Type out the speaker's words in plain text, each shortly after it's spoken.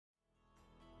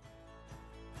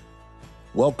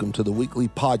Welcome to the weekly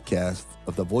podcast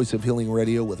of the Voice of Healing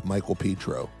Radio with Michael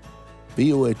Petro.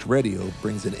 VOH Radio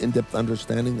brings an in-depth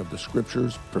understanding of the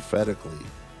scriptures prophetically,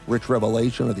 rich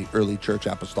revelation of the early church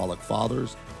apostolic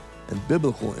fathers, and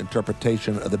biblical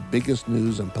interpretation of the biggest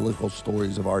news and political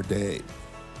stories of our day.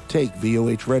 Take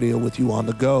VOH Radio with you on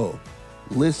the go.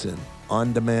 Listen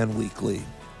on demand weekly.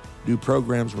 New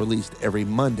programs released every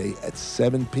Monday at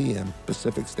 7 p.m.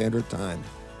 Pacific Standard Time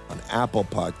on Apple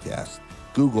Podcasts,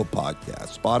 Google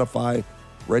Podcasts, Spotify,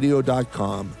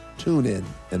 radio.com, TuneIn,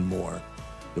 and more.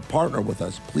 To partner with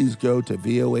us, please go to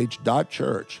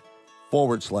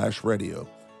voh.church/radio.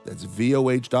 That's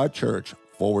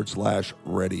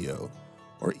voh.church/radio.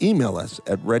 Or email us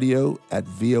at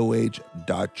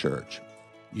radio@voh.church.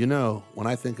 You know, when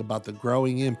I think about the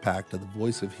growing impact of the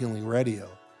Voice of Healing Radio,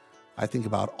 I think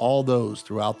about all those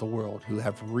throughout the world who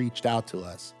have reached out to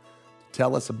us to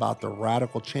tell us about the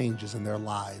radical changes in their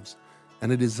lives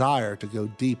and a desire to go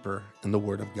deeper in the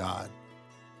Word of God.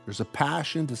 There's a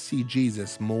passion to see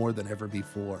Jesus more than ever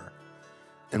before.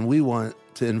 And we want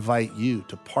to invite you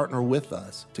to partner with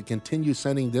us to continue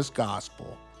sending this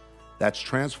gospel that's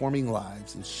transforming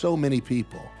lives and so many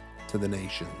people to the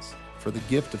nations. For the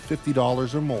gift of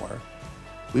 $50 or more,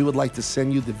 we would like to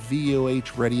send you the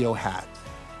VOH Radio hat.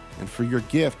 And for your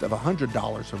gift of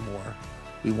 $100 or more,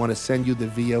 we want to send you the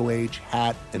VOH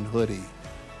hat and hoodie,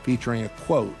 featuring a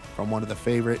quote from one of the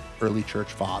favorite early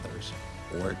church fathers,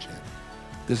 Origen.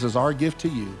 This is our gift to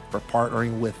you for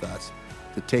partnering with us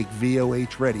to take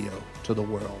VOH Radio to the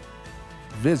world.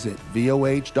 Visit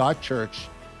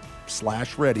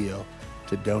voh.church/radio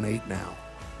to donate now.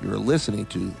 You're listening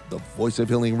to the Voice of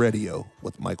Healing Radio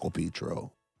with Michael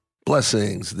Petro.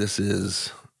 Blessings. This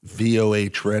is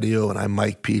VOH Radio, and I'm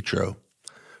Mike Petro.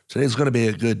 Today's going to be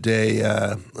a good day,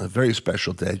 a very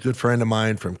special day. A good friend of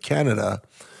mine from Canada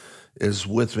is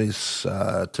with me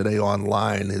today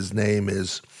online. His name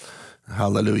is,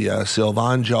 hallelujah,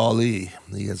 Sylvain Joly.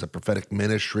 He has a prophetic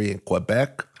ministry in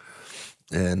Quebec,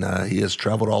 and he has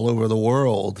traveled all over the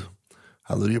world,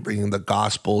 hallelujah, bringing the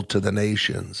gospel to the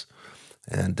nations.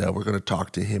 And we're going to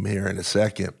talk to him here in a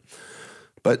second.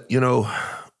 But, you know,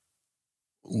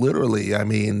 literally, I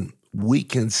mean, we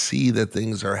can see that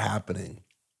things are happening.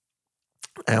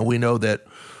 And we know that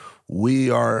we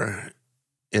are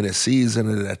in a season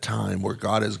and at a time where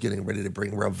God is getting ready to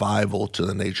bring revival to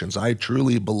the nations. I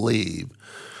truly believe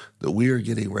that we are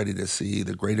getting ready to see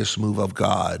the greatest move of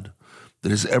God that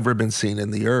has ever been seen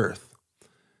in the earth.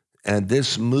 And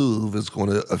this move is going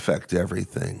to affect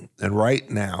everything. And right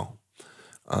now,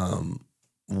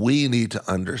 we need to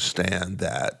understand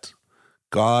that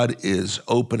God is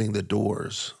opening the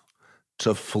doors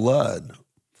to flood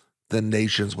the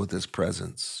nations with his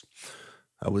presence.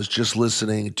 I was just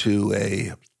listening to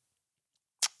a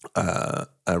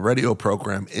radio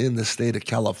program in the state of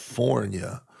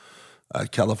California.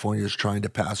 California is trying to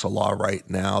pass a law right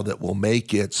now that will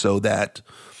make it so that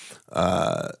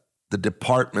the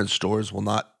department stores will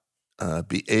not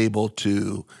be able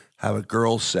to have a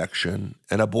girls section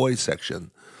and a boys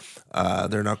section.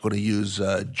 They're not going to use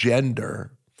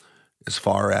gender as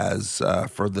far as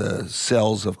for the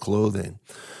sales of clothing.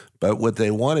 But what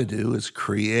they want to do is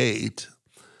create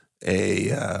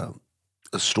a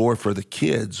store for the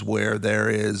kids where there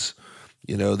is,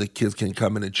 you know, the kids can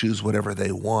come in and choose whatever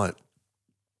they want.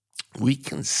 We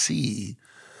can see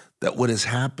that what is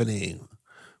happening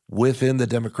within the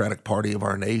Democratic Party of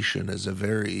our nation is a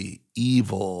very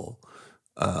evil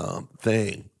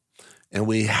thing. And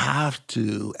we have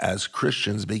to, as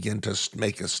Christians, begin to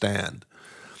make a stand,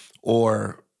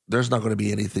 or there's not going to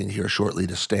be anything here shortly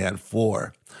to stand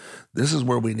for. This is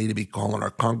where we need to be calling our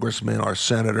congressmen, our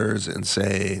senators, and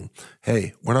saying,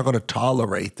 hey, we're not going to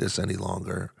tolerate this any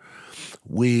longer.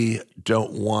 We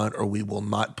don't want, or we will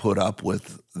not put up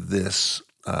with this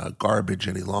garbage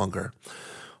any longer.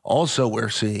 Also, we're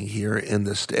seeing here in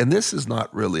this, and this is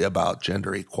not really about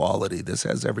gender equality. This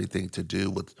has everything to do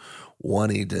with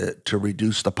wanting to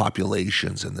reduce the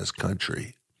populations in this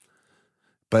country.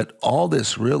 But all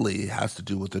this really has to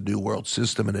do with the New World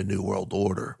System and a New World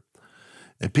Order.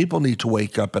 And people need to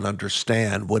wake up and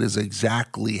understand what is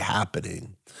exactly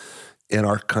happening in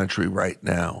our country right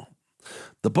now.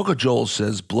 The book of Joel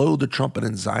says, blow the trumpet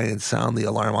in Zion, sound the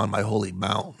alarm on my holy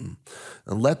mountain,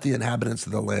 and let the inhabitants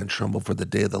of the land tremble, for the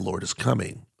day of the Lord is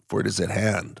coming, for it is at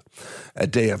hand. A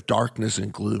day of darkness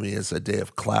and gloomy is a day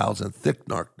of clouds and thick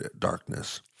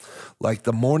darkness. Like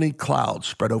the morning clouds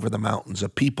spread over the mountains, a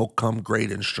people come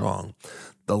great and strong.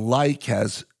 The like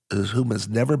whom has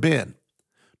never been,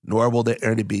 nor will there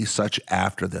ever be such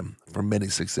after them for many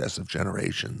successive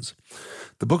generations.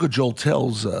 The book of Joel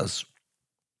tells us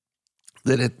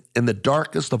that in the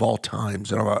darkest of all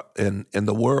times in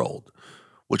the world,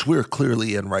 which we're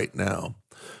clearly in right now,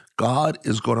 God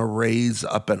is going to raise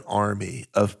up an army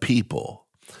of people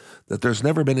that there's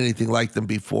never been anything like them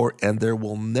before, and there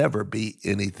will never be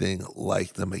anything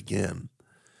like them again.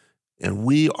 And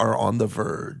we are on the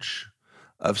verge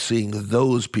of seeing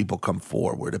those people come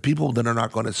forward, the people that are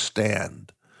not going to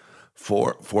stand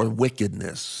for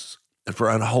wickedness and for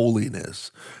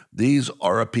unholiness. These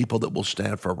are a people that will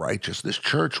stand for righteousness.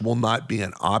 Church will not be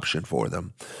an option for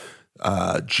them.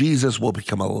 Jesus will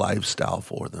become a lifestyle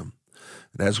for them.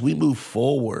 And as we move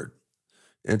forward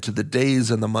into the days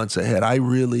and the months ahead, I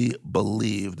really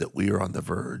believe that we are on the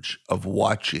verge of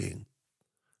watching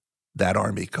that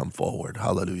army come forward.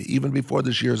 Hallelujah. Even before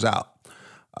this year's out,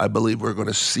 I believe we're going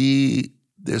to see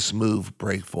this move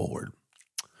break forward.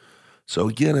 So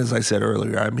again, as I said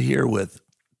earlier, I'm here with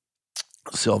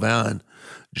Sylvain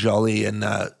Joly, and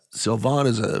Sylvain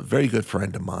is a very good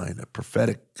friend of mine, a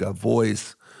prophetic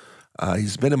voice.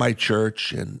 He's been in my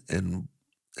church and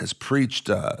has preached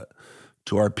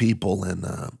to our people. And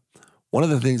one of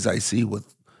the things I see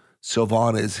with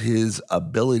Sylvain is his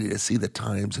ability to see the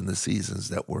times and the seasons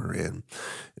that we're in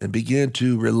and begin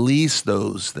to release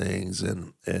those things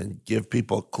and give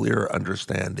people a clearer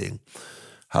understanding,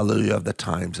 hallelujah, of the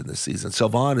times and the seasons.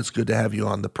 Sylvain, it's good to have you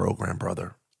on the program,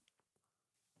 brother.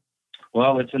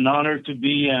 Well, it's an honor to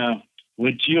be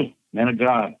with you, man of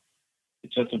God.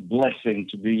 It's such a blessing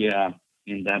to be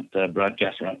in that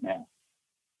broadcast right now.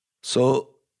 So,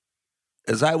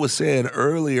 as I was saying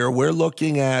earlier, we're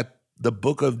looking at the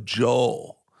book of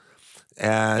Joel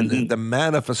and the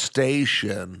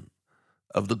manifestation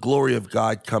of the glory of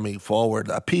God coming forward,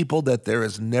 a people that there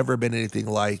has never been anything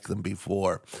like them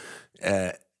before,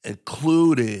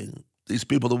 including these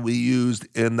people that we used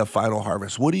in the final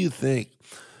harvest. What do you think?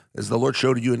 Has the Lord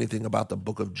showed you anything about the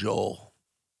book of Joel?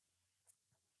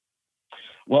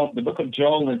 Well, the book of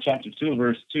Joel in chapter 2,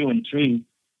 verse 2 and 3,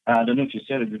 I don't know if you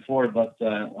said it before, but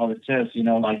all it says,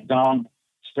 like dawn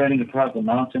spreading across the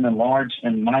mountain, a large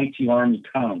and mighty army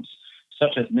comes,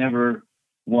 such as never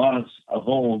was of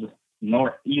old,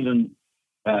 nor even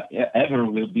ever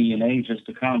will be in ages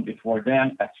to come. Before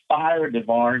them, a fire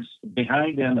devours,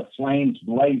 behind them a flames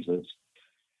blazes.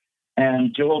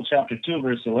 And Joel chapter 2,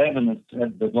 verse 11, it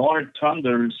said, the Lord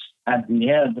thunders at the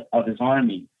head of his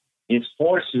army. His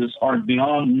forces are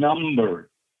beyond number,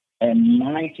 and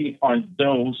mighty are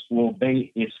those who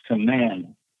obey his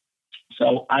command.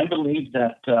 So I believe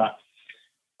that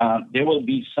there will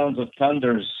be sons of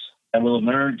thunders that will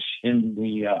emerge in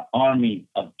the army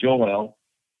of Joel,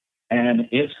 and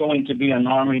it's going to be an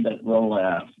army that will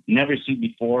never see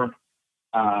before.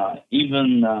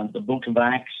 Even the book of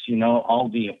Acts, all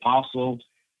the apostles,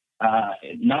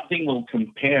 nothing will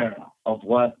compare of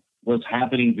what was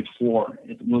happening before.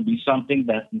 It will be something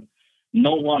that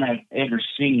no one has ever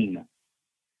seen.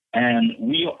 And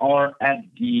we are at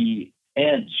the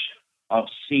edge of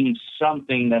seeing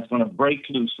something that's going to break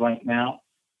loose right now.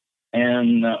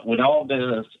 And with all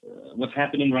this, what's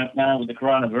happening right now with the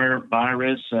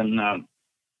coronavirus and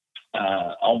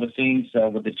all the things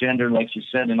with the gender, like you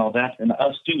said, and all that, and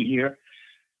us too here,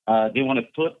 they want to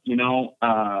put,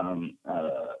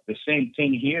 the same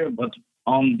thing here, but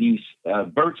on these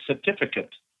birth certificate,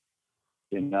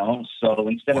 So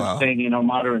instead of saying,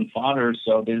 mother and father,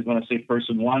 so they're going to say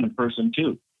person one and person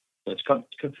two. So it's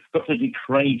completely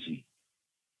crazy.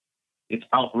 It's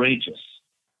outrageous.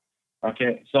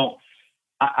 Okay, so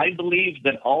I believe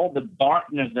that all the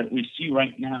darkness that we see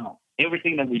right now,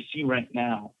 everything that we see right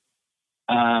now,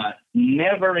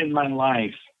 never in my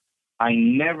life, I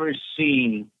never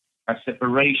seen a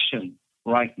separation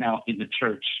right now in the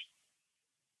church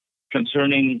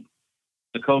concerning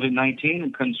the COVID-19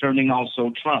 and concerning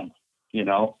also Trump,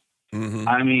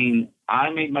 I mean,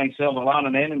 I made myself a lot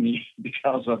of enemies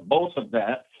because of both of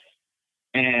that.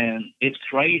 And it's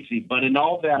crazy. But in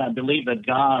all that, I believe that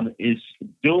God is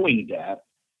doing that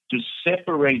to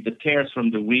separate the tares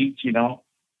from the wheat,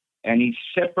 and he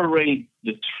separates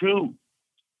the true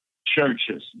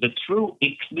churches, the true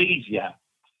ecclesia.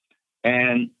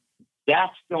 And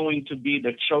that's going to be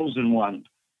the chosen one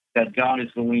that God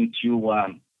is going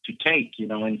to take. In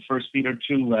 1 Peter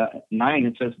 2:9,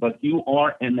 it says, but you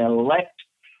are an elect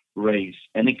race,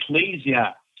 an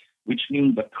ecclesia, which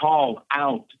means the called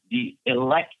out, the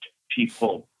elect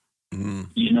people,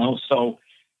 So,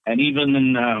 and even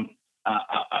in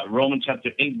Romans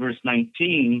chapter 8, verse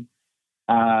 19,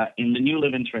 in the New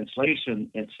Living Translation,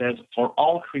 it says, for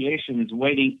all creation is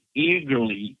waiting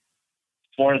eagerly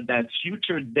for that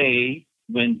future day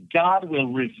when God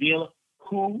will reveal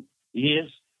who his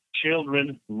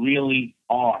children really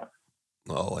are.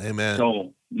 Oh, amen.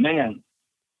 So, man,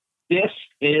 this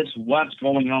is what's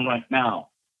going on right now.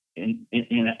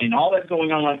 In all that's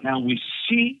going on right now, we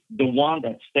see the one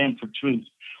that stands for truth.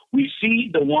 We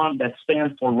see the one that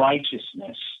stands for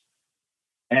righteousness.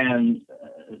 And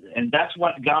that's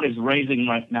what God is raising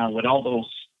right now with all those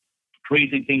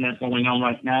crazy things that's going on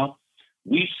right now.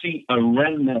 We see a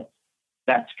remnant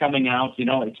that's coming out. You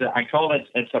know, I call it,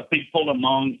 it's a people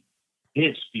among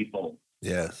his people.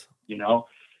 Yes. You know,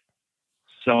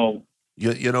 so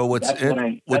you know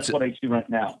that's what I see right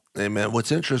now. Amen.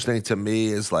 What's interesting to me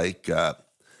is like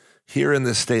here in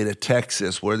the state of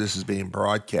Texas, where this is being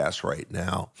broadcast right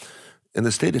now, in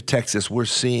the state of Texas, we're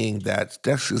seeing that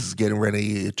Texas is getting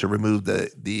ready to remove the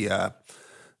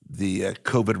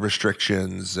COVID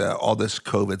restrictions, all this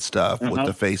COVID stuff with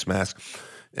the face mask.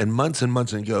 And months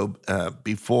ago,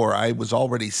 before, I was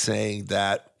already saying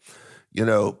that, you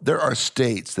know, there are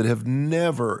states that have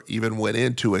never even went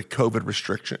into a COVID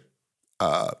restriction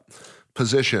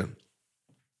position.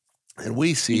 And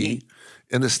we see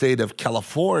in the state of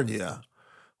California,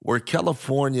 where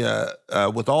California,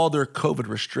 with all their COVID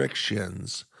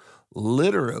restrictions,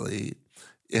 literally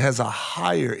it has a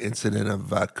higher incident of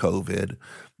COVID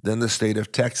than the state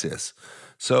of Texas.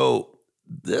 So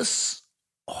this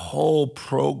whole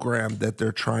program that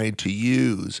they're trying to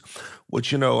use,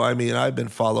 which, you know, I mean, I've been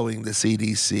following the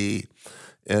CDC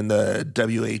and the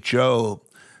WHO,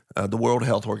 the World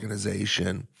Health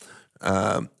Organization,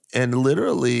 and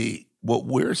literally what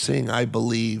we're seeing, I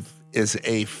believe, is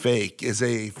a fake, is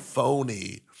a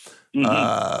phony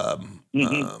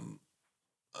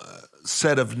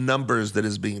set of numbers that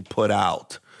is being put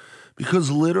out.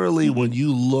 Because literally when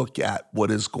you look at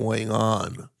what is going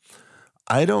on,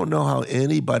 I don't know how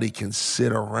anybody can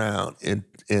sit around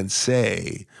and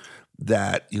say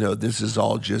that, you know, this is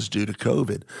all just due to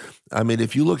COVID. I mean,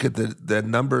 if you look at the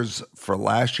numbers for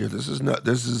last year, this is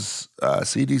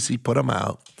CDC put them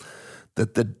out,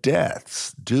 that the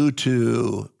deaths due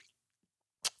to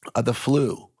the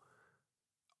flu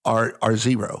are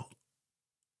zero.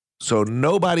 So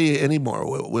nobody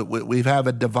anymore. We have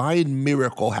a divine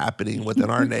miracle happening within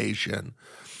our nation,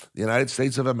 the United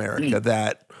States of America,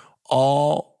 that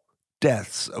all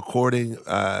deaths, according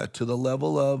to the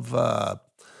level of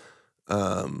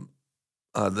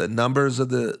the numbers of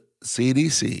the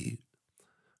CDC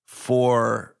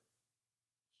for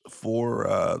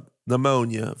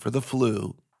pneumonia, for the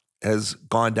flu, has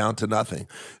gone down to nothing.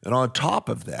 And on top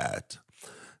of that,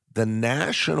 the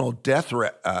national death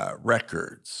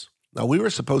records. Now, we were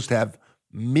supposed to have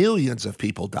millions of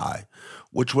people die,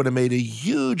 which would have made a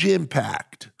huge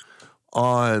impact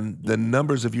on the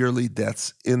numbers of yearly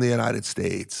deaths in the United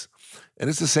States. And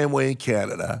it's the same way in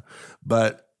Canada.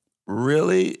 But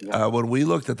really, when we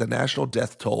looked at the national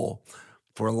death toll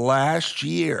for last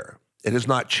year, it has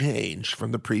not changed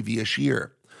from the previous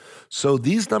year. So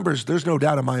these numbers, there's no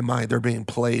doubt in my mind, they're being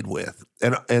played with,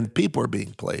 and people are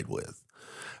being played with.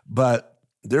 But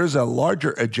there's a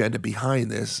larger agenda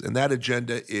behind this, and that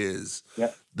agenda is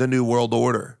the New World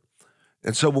Order.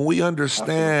 And so when we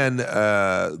understand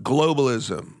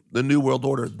globalism, the New World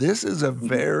Order, this is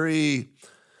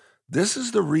this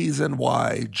is the reason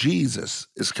why Jesus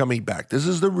is coming back. This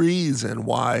is the reason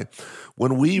why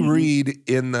when we read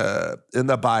in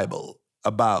the Bible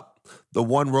about the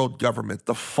one world government,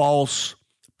 the false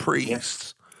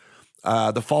priests,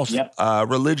 the false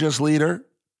religious leader,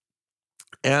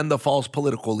 and the false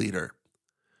political leader,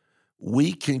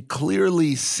 we can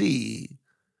clearly see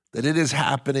that it is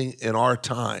happening in our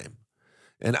time.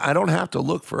 And I don't have to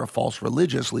look for a false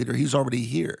religious leader. He's already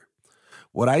here.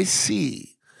 What I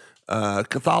see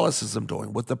Catholicism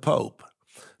doing with the Pope,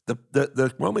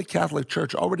 the Roman Catholic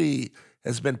Church already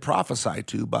has been prophesied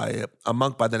to by a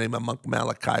monk by the name of Monk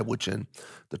Malachi, which in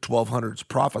the 1200s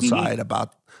prophesied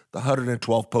about the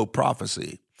 112th Pope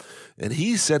prophecy. And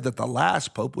he said that the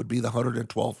last Pope would be the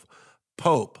 112th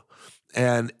Pope.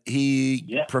 And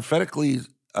he prophetically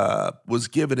was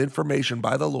given information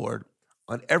by the Lord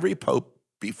on every Pope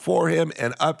before him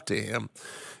and up to him.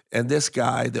 And this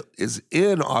guy that is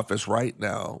in office right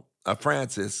now,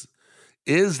 Francis,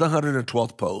 is the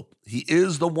 112th Pope. He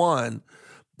is the one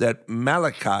that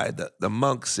Malachi, the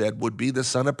monk, said would be the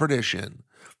son of perdition.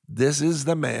 This is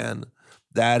the man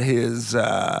that is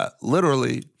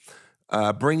literally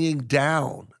bringing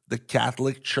down the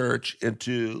Catholic Church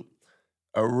into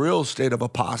a real state of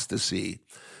apostasy,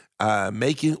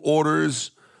 making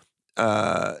orders,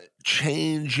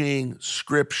 changing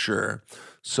scripture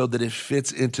so that it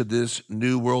fits into this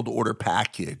New World Order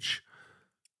package.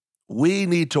 We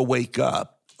need to wake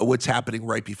up what's happening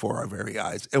right before our very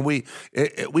eyes. And we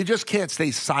just can't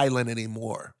stay silent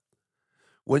anymore.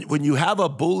 When you have a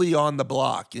bully on the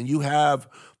block and you have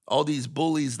all these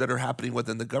bullies that are happening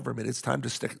within the government. It's time to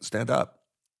stand up.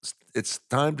 It's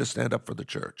time to stand up for the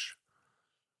church.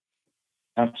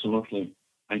 Absolutely.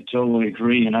 I totally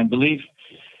agree. And I believe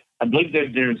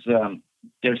that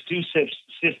there's two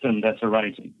systems that's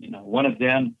arising. One of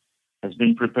them has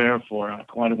been prepared for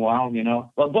quite a while,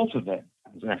 Well, both of them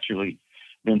has actually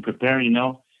been prepared, and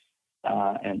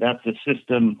that's the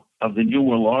system of the New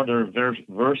World Order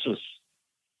versus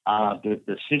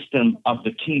the system of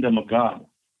the kingdom of God,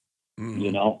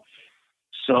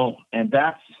 So, and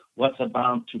that's what's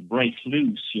about to break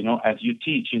loose, as you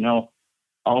teach,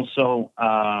 also,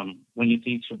 when you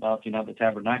teach about, the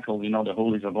tabernacle, the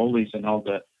holies of holies and all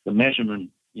the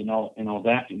measurement, and all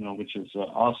that, which is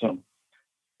awesome.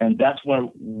 And that's where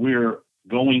we're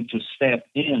going to step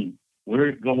in.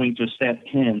 We're going to step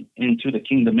into the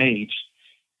kingdom age,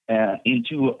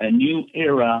 into a new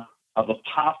era of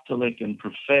apostolic and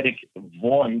prophetic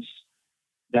voice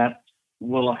that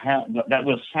will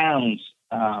sound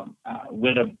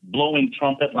with a blowing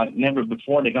trumpet like never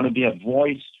before. They're going to be a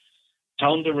voice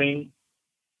thundering,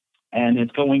 and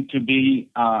it's going to be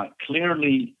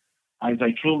clearly, as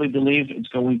I truly believe, it's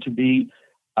going to be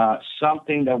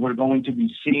something that we're going to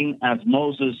be seeing as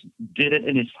Moses did it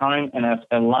in his time and as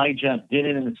Elijah did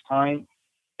it in his time.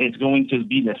 It's going to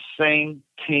be the same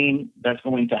thing that's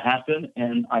going to happen.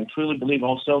 And I truly believe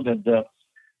also that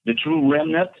the true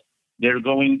remnant, they're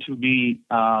going to be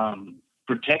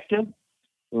protected.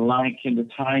 Like in the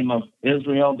time of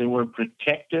Israel, they were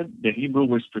protected. The Hebrew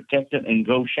was protected in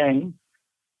Goshen.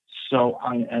 So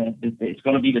it's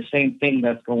going to be the same thing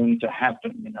that's going to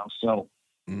happen, So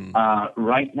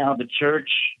right now, the church,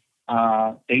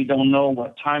 they don't know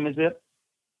what time is it.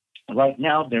 Right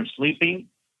now, they're sleeping.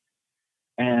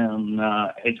 And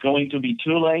it's going to be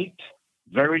too late.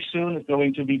 Very soon, it's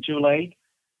going to be too late.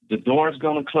 The door is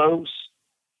going to close.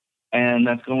 And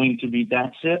that's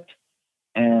it.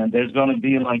 And there's going to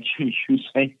be, like you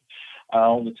say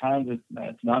all the time,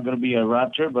 it's not going to be a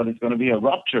rapture, but it's going to be a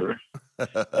rupture.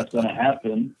 That's going to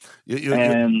happen.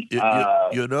 I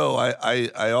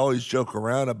always joke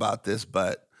around about this,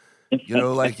 but,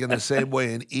 like in the same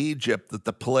way in Egypt, that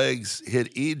the plagues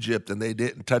hit Egypt and they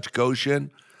didn't touch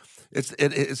Goshen.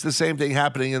 It's the same thing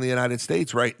happening in the United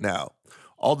States right now.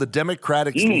 All the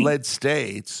Democratic-led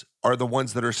states are the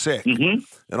ones that are sick, and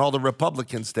all the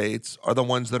Republican states are the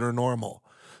ones that are normal.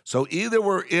 So either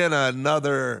we're in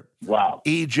another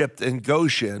Egypt and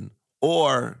Goshen,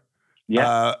 or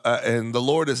and the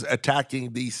Lord is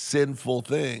attacking these sinful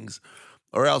things,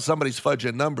 or else somebody's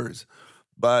fudging numbers.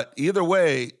 But either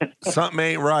way, something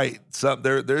ain't right.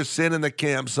 There's sin in the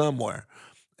camp somewhere.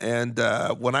 And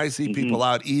when I see people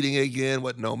out eating again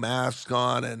with no masks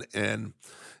on and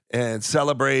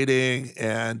celebrating,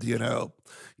 and the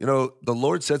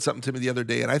Lord said something to me the other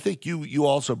day, and I think you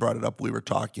also brought it up. We were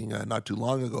talking not too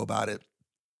long ago about it.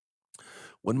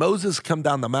 When Moses come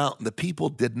down the mountain, the people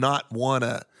did not want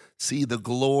to see the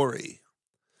glory,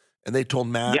 and they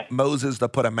told Moses to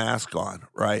put a mask on,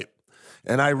 right?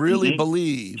 And I really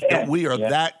believe that we are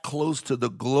that close to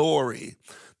the glory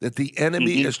that the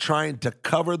enemy is trying to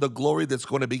cover the glory that's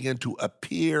going to begin to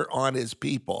appear on his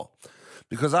people.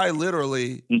 Because I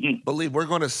literally believe we're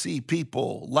going to see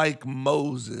people like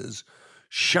Moses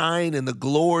shine in the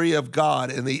glory of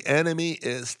God, and the enemy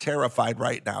is terrified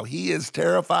right now. He is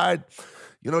terrified.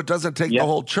 It doesn't take the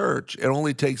whole church. It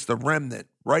only takes the remnant.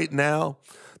 Right now,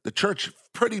 the church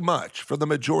pretty much, for the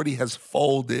majority, has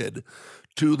folded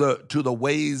to the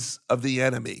ways of the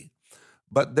enemy.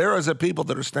 But there is a people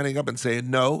that are standing up and saying,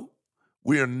 no,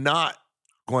 we are not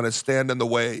going to stand in the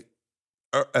way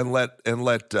and let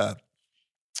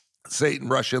Satan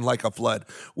rush in like a flood.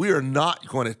 We are not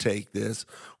going to take this.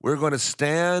 We're going to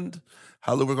stand.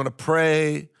 Hallelujah. We're going to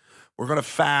pray. We're going to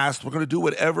fast. We're going to do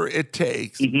whatever it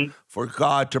takes for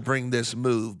God to bring this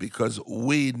move, because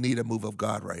we need a move of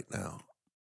God right now.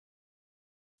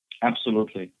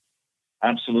 Absolutely.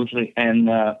 Absolutely. And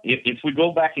if we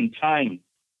go back in time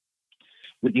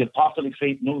with the apostolic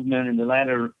faith movement in the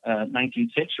latter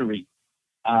 19th century,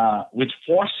 which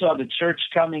foresaw the church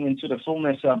coming into the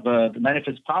fullness of the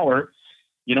manifest power,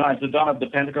 at the dawn of the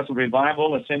Pentecostal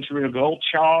revival a century ago,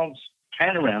 Charles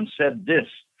Panorama said this: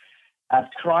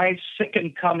 at Christ's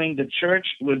second coming, the church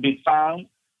will be found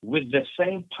with the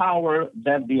same power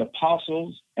that the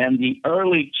apostles and the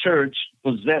early church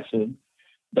possessed.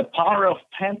 The power of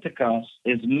Pentecost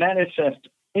is manifest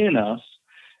in us.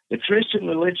 The Christian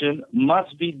religion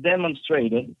must be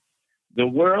demonstrated. The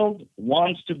world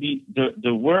wants to be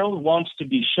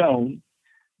shown.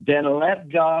 Then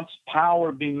let God's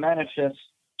power be manifest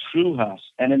through us.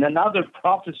 And in another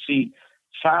prophecy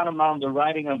found among the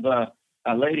writing of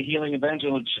a lady healing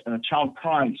evangelist, Child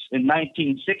Christ, in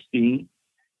 1916,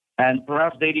 and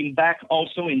perhaps dating back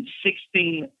also in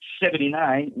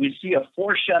 1679, we see a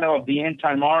foreshadow of the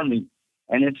end-time army.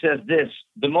 And it says this: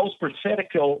 the most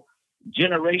prophetical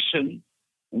generation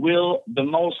will the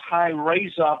Most High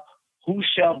raise up, who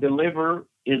shall deliver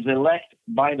his elect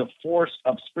by the force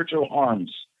of spiritual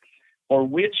arms, for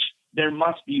which there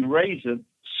must be raised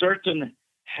certain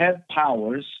head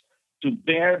powers to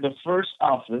bear the first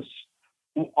office,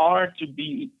 who are to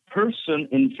be person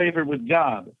in favor with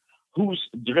God, whose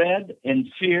dread and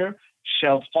fear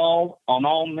shall fall on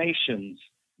all nations,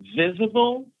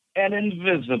 visible and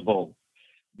invisible,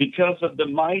 because of the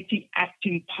mighty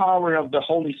acting power of the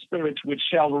Holy Spirit, which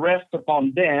shall rest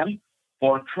upon them.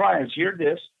 For Christ, hear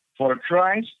this, for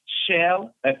Christ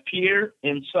shall appear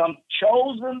in some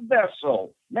chosen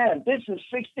vessel. Man, this is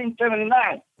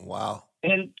 1679. Wow.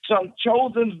 In some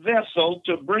chosen vessel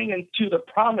to bring into the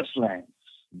promised land.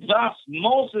 Thus,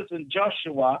 Moses and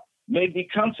Joshua may be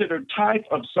considered type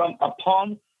of some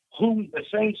upon whom the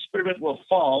same Spirit will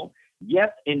fall,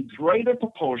 yet in greater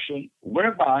proportion,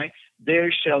 whereby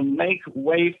there shall make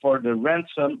way for the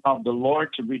ransom of the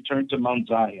Lord to return to Mount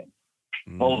Zion.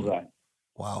 Bullseye.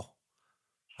 Wow.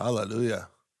 Hallelujah.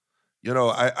 You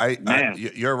know,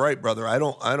 you're right, brother. I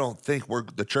don't think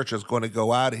the church is going to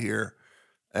go out of here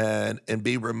and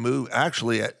be removed.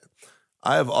 Actually,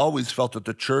 I have always felt that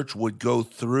the church would go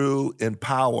through in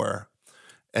power,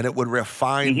 and it would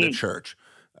refine the church,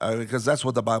 because that's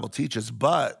what the Bible teaches.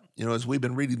 But, you know, as we've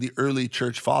been reading the early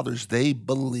church fathers, they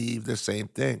believe the same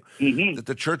thing, that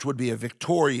the church would be a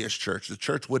victorious church. The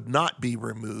church would not be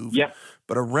removed,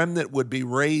 but a remnant would be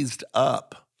raised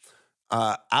up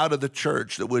out of the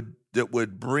church that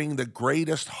would bring the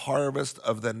greatest harvest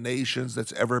of the nations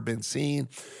that's ever been seen.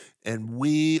 And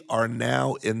we are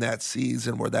now in that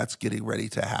season where that's getting ready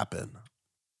to happen.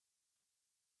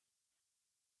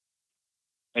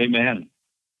 Amen.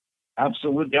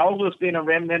 Absolutely. Always been a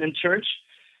remnant in church,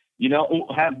 you know, who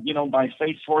have, you know, by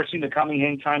faith forcing the coming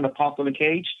end time apocalyptic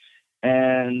age.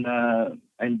 And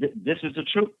this is the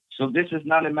truth. So this is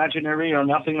not imaginary or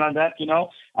nothing like that, you know.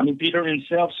 I mean, Peter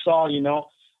himself saw, you know,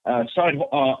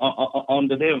 on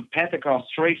the day of Pentecost,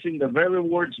 tracing the very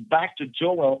words back to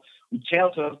Joel, who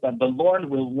tells us that the Lord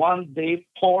will one day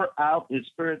pour out his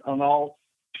Spirit on all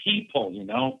people, you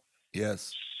know.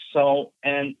 Yes. So,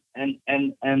 and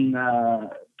the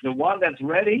one that's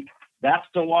ready, that's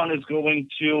the one who's going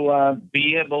to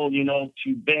be able, you know,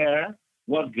 to bear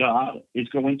what God is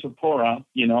going to pour out,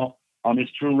 you know, on his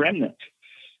true remnant.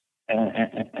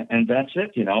 And that's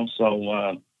it, you know.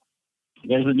 So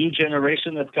there's a new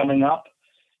generation that's coming up,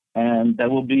 and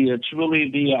that will be truly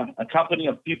be a company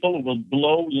of people who will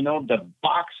blow, you know, the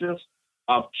boxes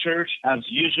of church as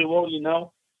usual, you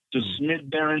know, to Smith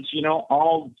Barron's, you know,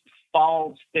 all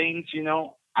false things, you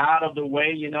know, out of the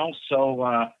way, you know.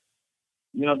 So,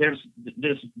 you know,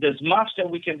 there's much that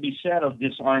we can be said of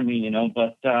this army, you know,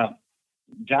 but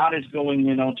God is going,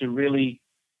 you know, to really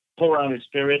pour out his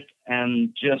Spirit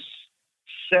and just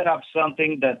set up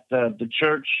something that the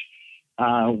church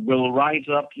will rise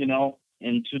up, you know,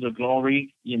 into the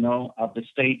glory, you know, of the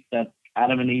state that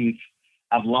Adam and Eve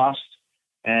have lost.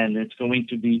 And it's going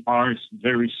to be ours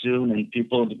very soon. And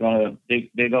people are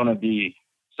they're going to be,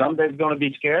 some they're going to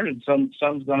be scared, and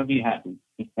some's going to be happy.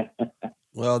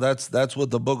 Well, that's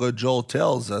what the book of Joel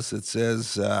tells us. It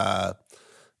says the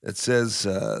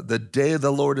day of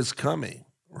the Lord is coming,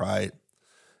 right?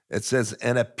 It says,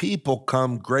 and a people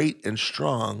come great and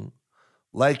strong,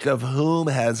 like of whom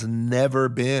has never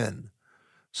been.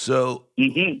 So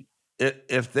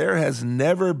if there has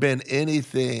never been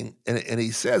anything, and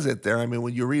he says it there, I mean,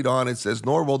 when you read on, it says,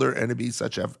 nor will there any be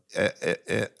such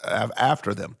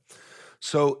after them.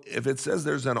 So if it says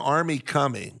there's an army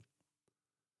coming,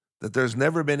 that there's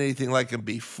never been anything like him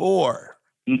before,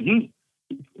 and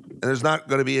there's not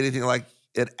going to be anything like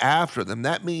it after them,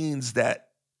 that means that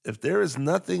if there is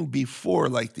nothing before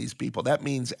like these people, that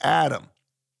means Adam,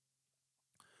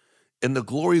 in the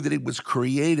glory that he was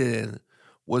created in,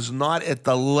 was not at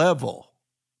the level,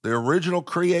 the original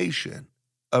creation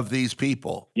of these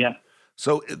people. Yeah.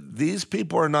 So these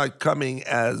people are not coming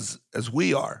as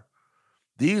we are.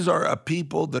 These are a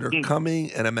people that are coming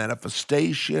in a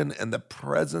manifestation and the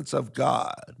presence of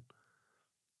God,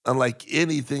 unlike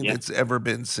anything that's ever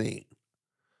been seen.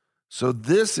 So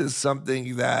this is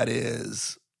something that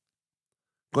is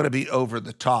going to be over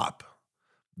the top.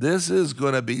 This is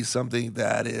going to be something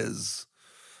that is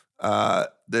that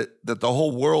the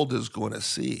whole world is going to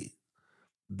see,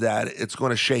 that it's going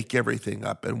to shake everything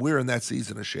up, and we're in that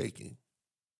season of shaking.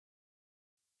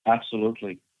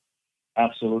 Absolutely.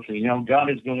 Absolutely. God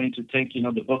is going to take,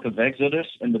 the book of Exodus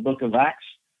and the book of Acts,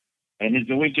 and he's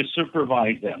going to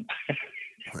supervise them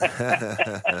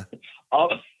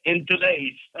all in 2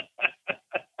 days.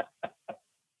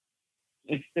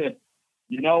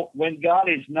 When God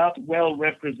is not well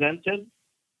represented,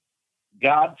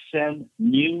 God sends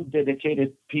new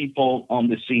dedicated people on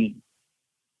the scene.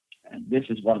 And this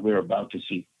is what we're about to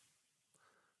see.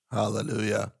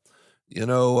 Hallelujah. In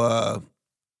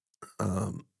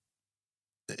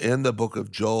the book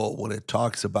of Joel, when it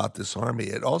talks about this army,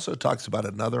 it also talks about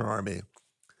another army.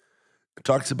 It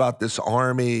talks about this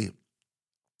army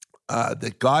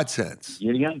that God sends.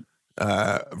 Gideon?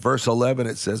 Verse 11,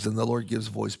 it says, and the Lord gives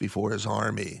voice before his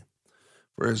army.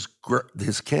 For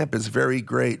his camp is very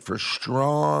great, for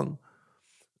strong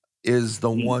is the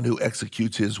one who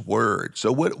executes his word.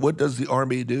 So what does the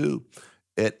army do?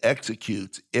 It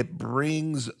executes. It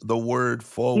brings the word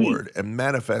forward and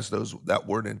manifests that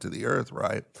word into the earth,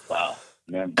 right? Wow.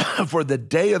 Man. For the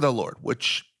day of the Lord,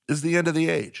 which is the end of the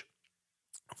age,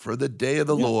 for the day of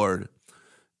the Lord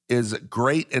is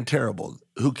great and terrible.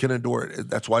 Who can endure it?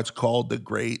 That's why it's called the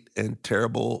great and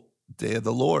terrible day of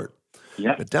the Lord.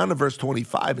 Yep. But down to verse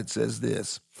 25, it says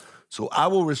this: so I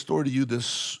will restore to you the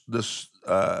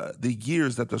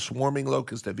years that the swarming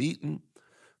locust have eaten,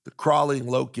 the crawling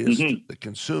locust, the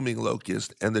consuming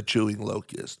locust, and the chewing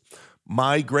locust,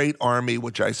 my great army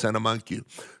which I sent among you.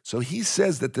 So he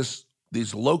says that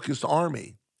these locust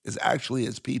army is actually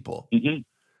his people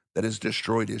that has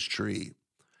destroyed his tree.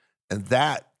 And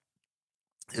that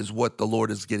is what the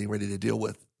Lord is getting ready to deal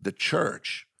with. The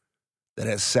church that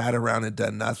has sat around and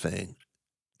done nothing,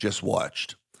 just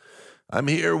watched. I'm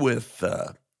here with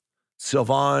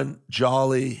Sylvain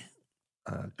Jolly,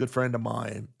 a good friend of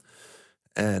mine,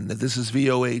 and this is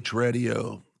VOH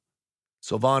Radio.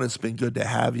 Sylvain, it's been good to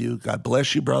have you. God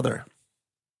bless you, brother.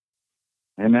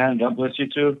 Amen. God bless you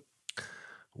too.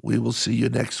 We will see you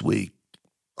next week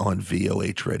on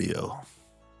VOH Radio.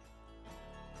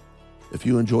 If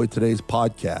you enjoyed today's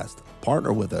podcast,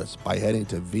 partner with us by heading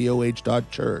to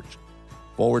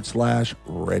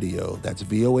voh.church/radio. That's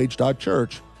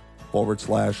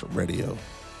voh.church/radio.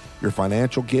 Your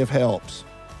financial gift helps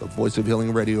the Voice of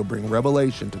Healing Radio bring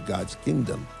revelation to God's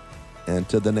kingdom and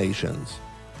to the nations.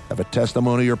 Have a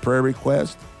testimony or prayer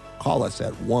request? Call us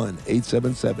at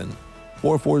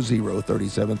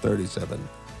 1-877-440-3737.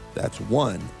 That's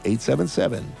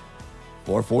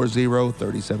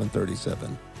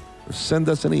 1-877-440-3737. Or send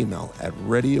us an email at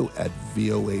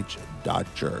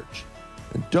radio@voh.church.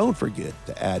 And don't forget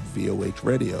to add VOH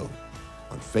Radio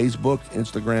on Facebook,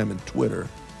 Instagram, and Twitter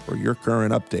for your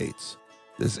current updates.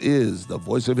 This is the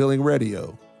Voice of Healing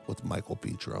Radio with Michael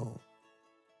Petro.